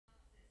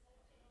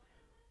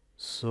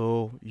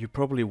So, you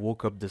probably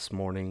woke up this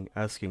morning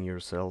asking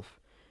yourself,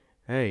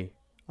 hey,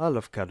 I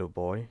love Catto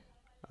Boi.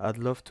 I'd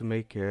love to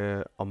make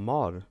a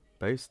mod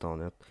based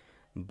on it,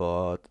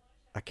 but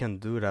I can't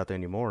do that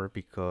anymore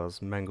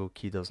because Mango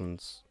Key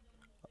doesn't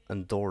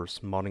endorse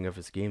modding of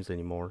his games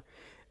anymore.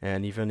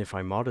 And even if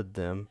I modded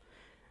them,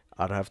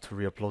 I'd have to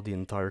re-upload the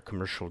entire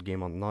commercial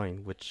game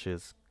online, which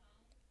is,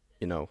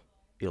 you know,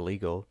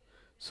 illegal.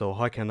 So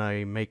how can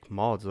I make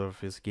mods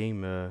of his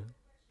game,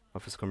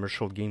 of his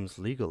commercial games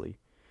legally?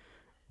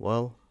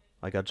 Well,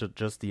 I got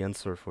just the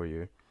answer for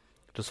you.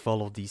 Just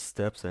follow these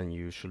steps and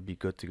you should be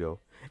good to go.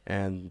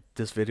 And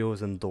this video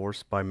is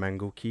endorsed by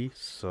Mango Key,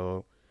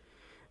 so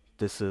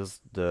this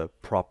is the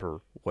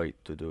proper way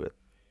to do it.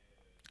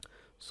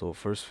 So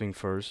first thing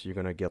first, you're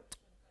gonna get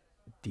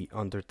the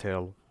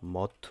Undertale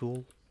mod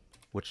tool,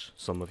 which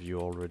some of you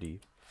are already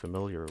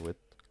familiar with.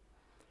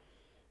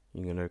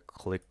 You're gonna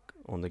click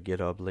on the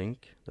GitHub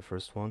link, the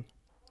first one.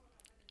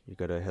 You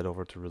gotta head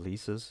over to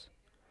releases.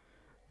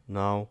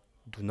 Now,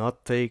 do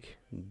not take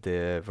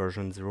the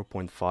version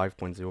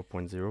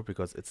 0.5.0.0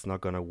 because it's not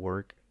gonna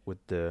work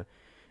with the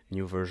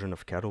new version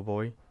of Catto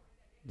Boi.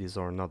 These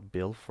are not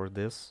built for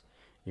this.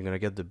 You're gonna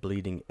get the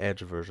Bleeding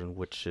Edge version,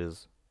 which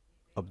is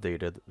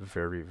updated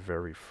very,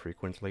 very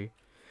frequently,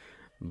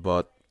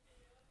 but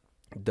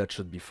that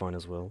should be fine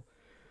as well.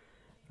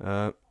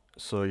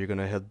 So you're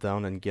gonna head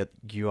down and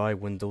get GUI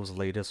Windows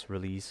latest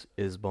release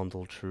is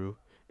bundled true.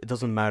 It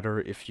doesn't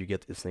matter if you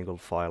get a single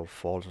file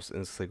false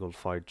or a single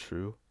file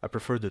true. I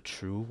prefer the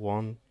true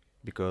one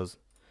because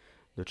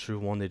the true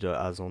one it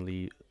has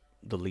only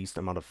the least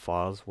amount of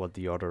files, while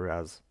the other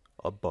has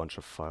a bunch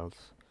of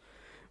files.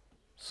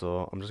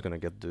 So I'm just gonna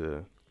get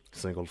the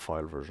single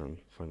file version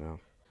for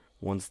now.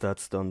 Once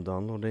that's done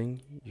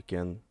downloading, you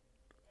can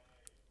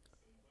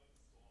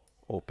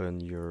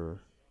open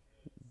your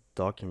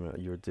document,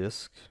 your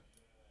disk,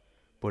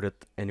 put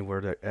it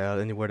anywhere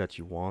that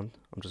you want.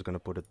 I'm just gonna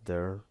put it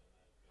there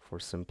for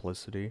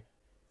simplicity.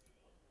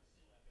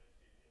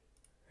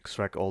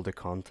 Extract all the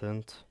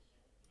content.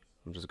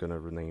 I'm just gonna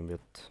rename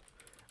it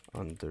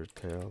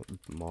Undertale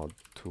mod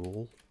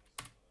tool,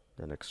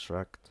 then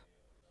extract.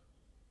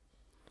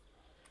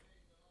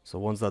 So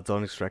once that's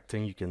done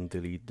extracting, you can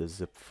delete the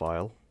zip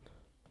file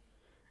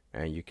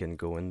and you can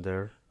go in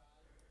there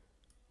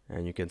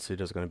and you can see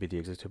there's gonna be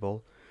the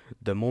executable.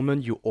 The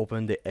moment you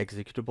open the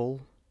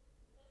executable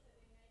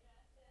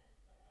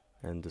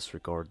and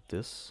disregard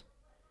this,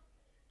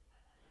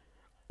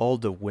 all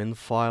the win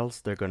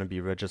files, they're gonna be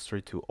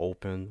registered to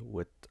open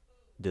with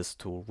this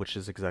tool, which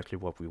is exactly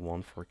what we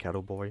want for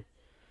Catto Boi.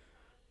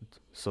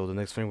 So the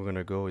next thing we're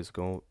gonna go is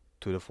go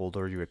to the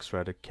folder you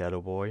extracted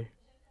Catto Boi,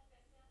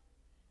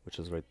 which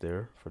is right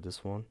there for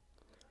this one.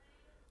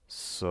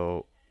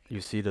 So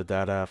you see the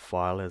data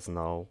file is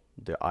now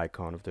the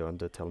icon of the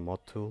Undertale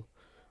mod tool,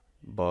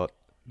 but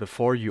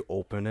before you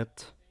open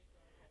it,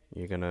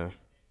 you're gonna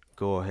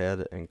go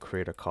ahead and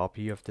create a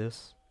copy of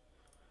this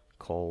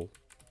called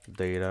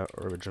data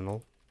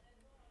original.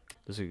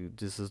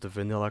 This is the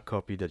vanilla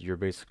copy that you're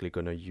basically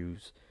gonna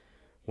use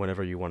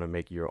whenever you want to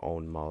make your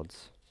own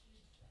mods.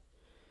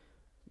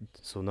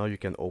 So now you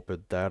can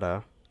open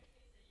data,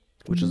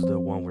 which is the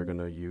one we're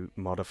gonna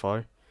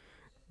modify.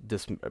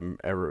 This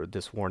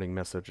this warning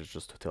message is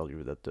just to tell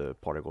you that the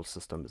particle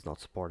system is not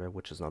supported,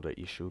 which is not an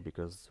issue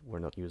because we're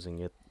not using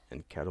it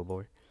in Catto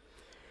Boi.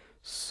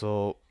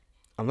 So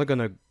I'm not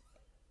gonna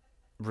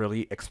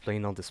really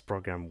explain how this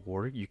program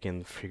works. You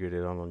can figure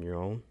it out on your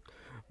own,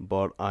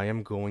 but I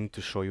am going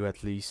to show you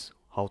at least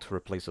how to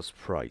replace a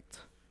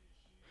sprite.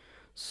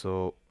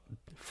 So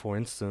for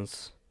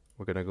instance,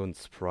 we're gonna go in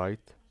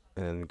sprite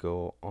and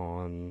go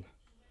on,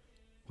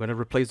 we're gonna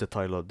replace the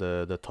title,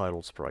 the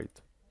title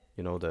sprite,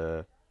 you know,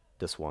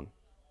 this one.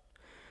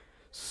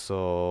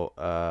 So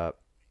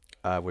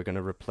we're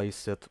gonna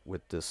replace it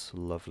with this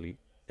lovely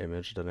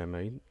image that I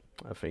made.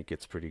 I think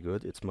it's pretty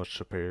good. It's much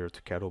superior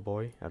to Catto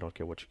Boi. I don't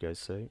care what you guys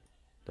say.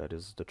 That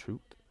is the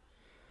truth.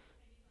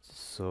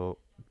 So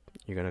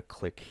you're gonna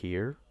click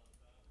here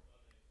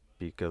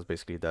because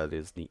basically that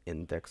is the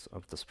index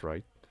of the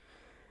sprite,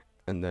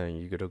 and then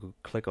you're gonna go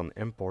click on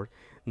import.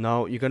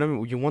 Now you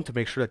want to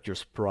make sure that your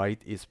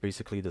sprite is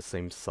basically the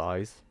same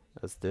size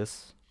as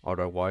this,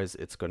 otherwise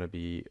it's gonna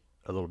be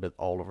a little bit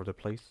all over the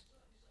place.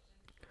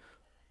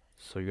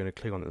 So you're gonna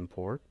click on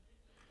import.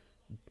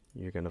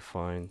 You're gonna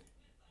find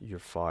your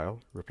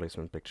file,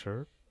 replacement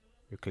picture.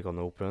 You click on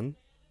open,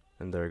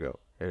 and there you go.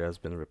 It has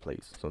been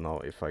replaced. So now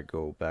if I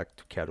go back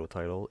to Catto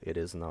title, it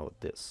is now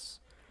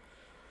this.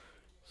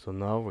 So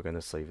now we're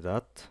gonna save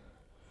that.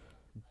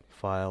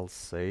 File,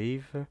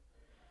 save.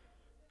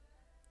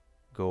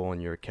 Go on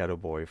your Catto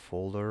Boi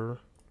folder.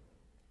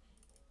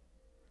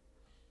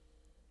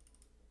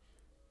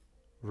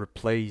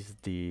 Replace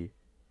this.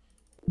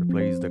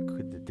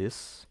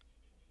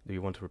 Do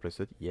you want to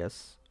replace it?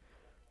 Yes.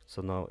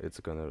 So now it's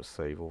gonna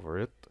save over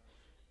it,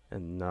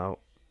 and now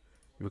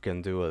we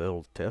can do a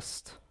little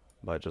test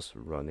by just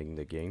running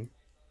the game,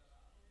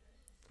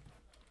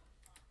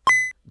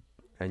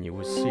 and you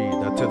will see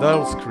that the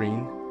title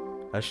screen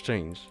has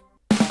changed.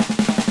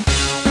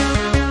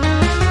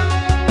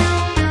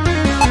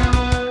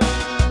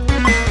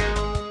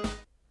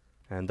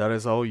 And that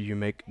is how you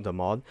make the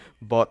mod.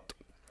 But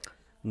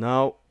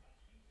now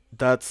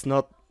that's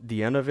not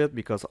the end of it,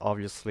 because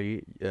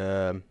obviously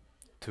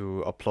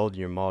to upload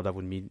your mod that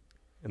would mean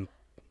im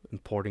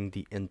importing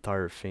the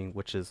entire thing,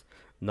 which is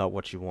not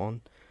what you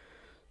want.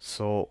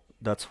 So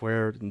that's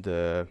where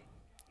the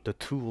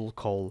tool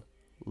called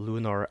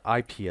Lunar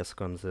IPS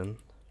comes in.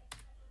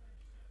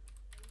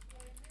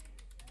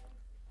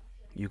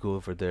 You go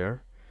over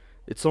there.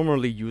 It's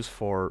normally used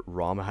for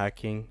ROM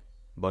hacking,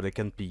 but it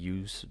can be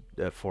used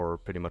for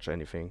pretty much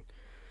anything.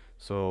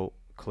 So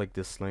click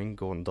this link,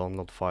 go and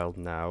download file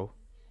now.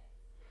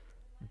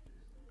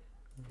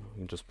 You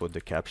can just put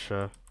the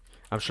captcha.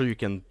 I'm sure you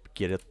can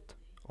get it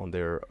on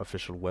their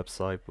official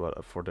website,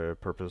 but for the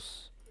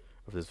purpose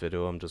of this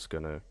video, I'm just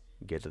gonna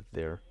get it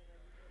there.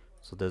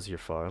 So there's your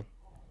file.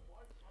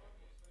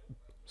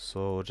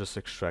 So just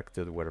extract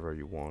it whatever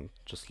you want,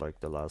 just like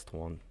the last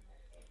one.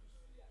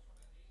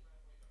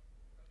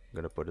 I'm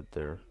gonna put it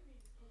there.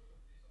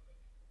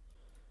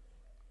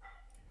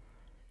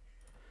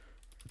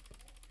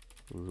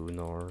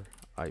 Lunar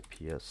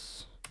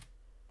IPS.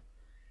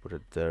 Put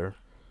it there.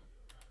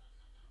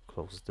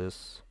 Close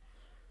this.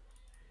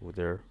 Over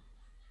there.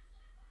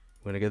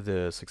 I'm gonna get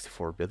the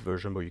 64-bit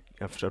version, but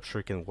I'm sure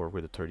you can work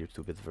with the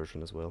 32-bit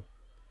version as well.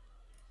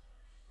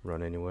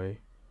 Run anyway.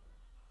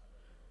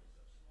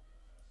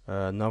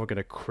 Now we're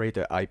gonna create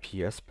an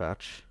IPS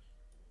patch.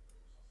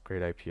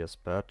 Create IPS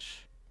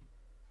patch.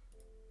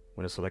 I'm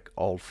gonna select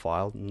all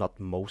file, not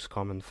most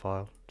common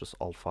file, just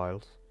all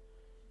files.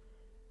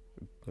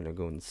 I'm gonna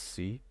go in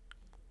C.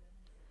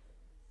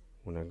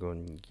 I'm gonna go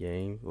in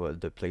game, well,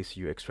 the place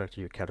you extract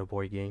your Catto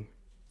Boi game.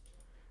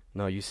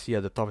 Now you see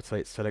at the top it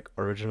says select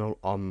original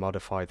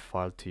unmodified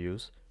file to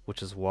use,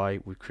 which is why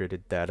we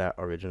created data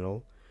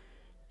original.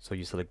 So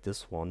you select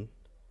this one,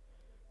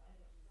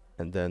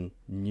 and then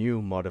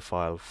new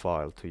modified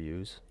file to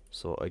use.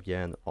 So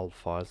again, all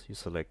files, you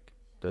select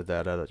the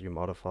data that you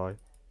modify,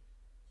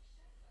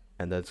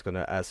 and then it's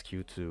gonna ask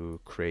you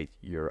to create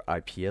your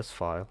IPS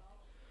file.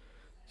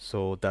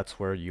 So that's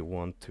where you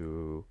want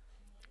to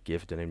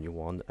give the name you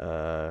want.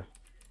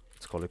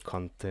 Let's call it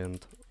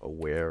content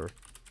aware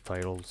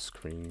title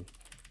screen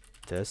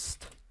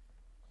test.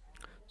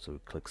 So we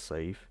click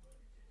save.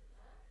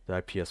 The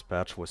IPS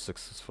patch was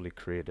successfully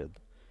created.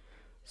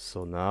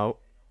 So now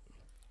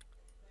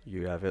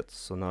you have it.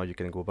 So now you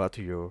can go back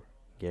to your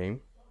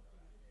game.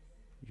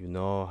 You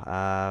now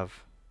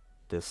have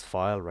this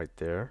file right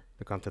there,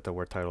 the content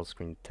aware title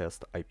screen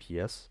test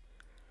IPS.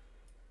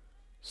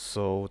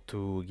 So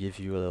to give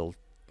you a little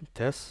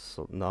test,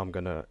 so now I'm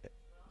gonna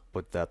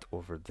put that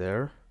over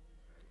there.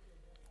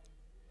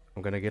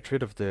 I'm gonna get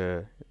rid of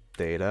the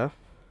data,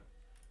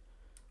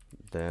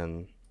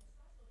 then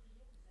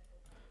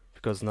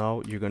because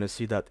now you're gonna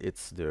see that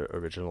it's the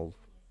original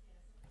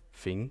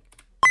thing.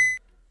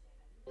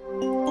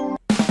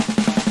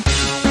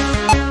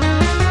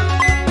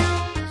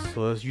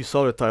 So as you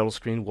saw, the title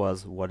screen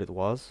was what it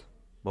was,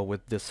 but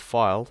with this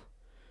file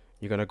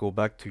you're gonna go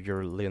back to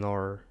your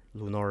Lunar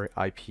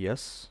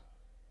IPS.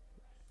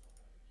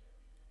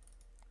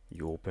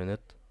 You open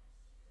it,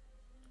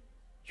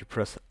 you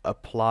press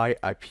apply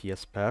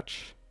IPS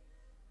patch,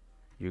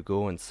 you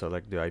go and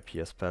select the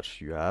IPS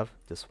patch you have,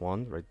 this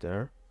one right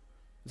there.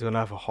 It's gonna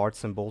have a heart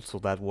symbol, so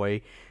that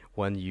way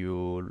when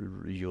you'll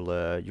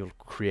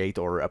create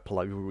or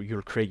apply,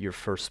 you'll create your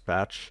first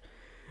patch,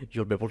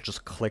 you'll be able to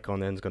just click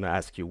on it and it's gonna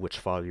ask you which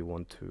file you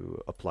want to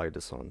apply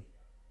this on.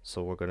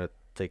 So we're gonna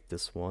take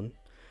this one.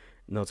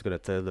 Now it's gonna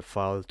tell the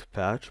file to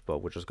patch, but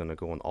we're just gonna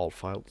go on all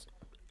files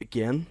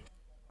again.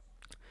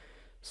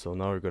 So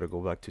now we're gonna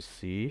go back to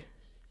C,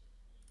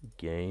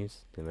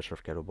 games, the image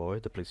of Catto Boi,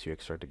 the place you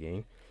extract the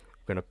game.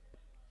 I'm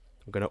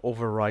gonna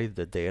override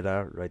the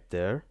data right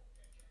there.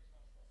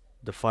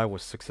 The file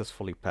was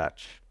successfully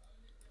patched.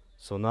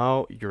 So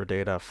now your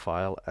data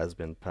file has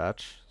been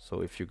patched.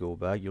 So if you go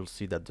back, you'll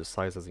see that the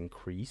size has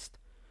increased.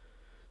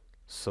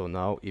 So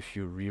now if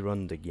you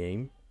rerun the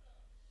game,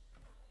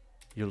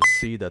 you'll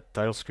see that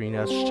title screen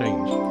has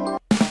changed.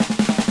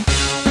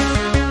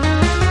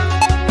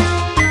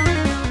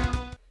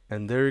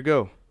 And there you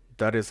go.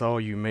 That is how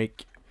you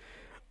make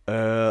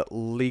a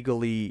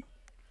legally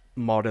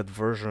modded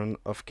version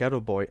of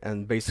Catto Boi,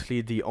 and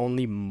basically the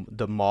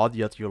mod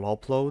that you'll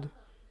upload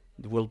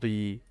will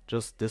be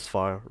just this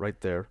file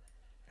right there,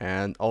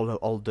 and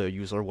all the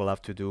user will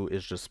have to do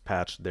is just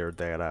patch their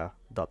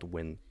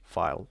data.win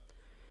file.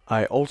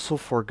 I also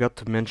forgot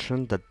to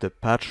mention that the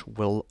patch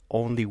will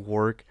only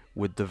work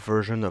with the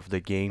version of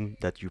the game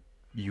that you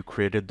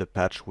created the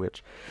patch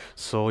with.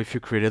 So if you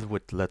created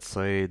with, let's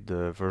say,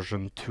 the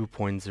version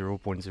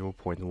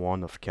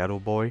 2.0.0.1 of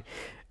Catto Boi,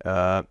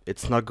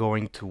 it's not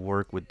going to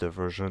work with the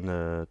version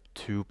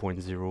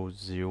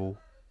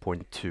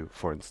 2.00.2,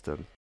 for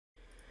instance.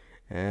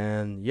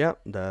 And yeah,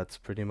 that's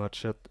pretty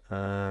much it.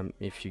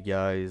 If you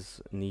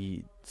guys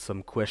need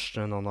some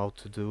question on how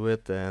to do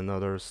it and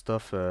other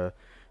stuff,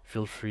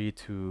 feel free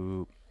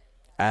to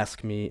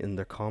ask me in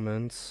the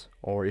comments,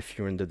 or if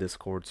you're in the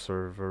Discord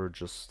server,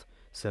 just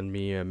send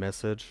me a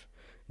message,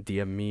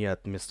 DM me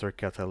at Mr.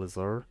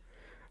 Catalyzer.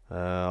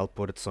 I'll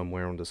put it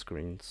somewhere on the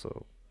screen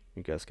so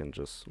you guys can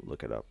just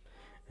look it up.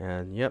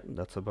 And yep,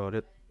 that's about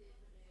it.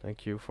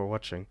 Thank you for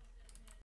watching.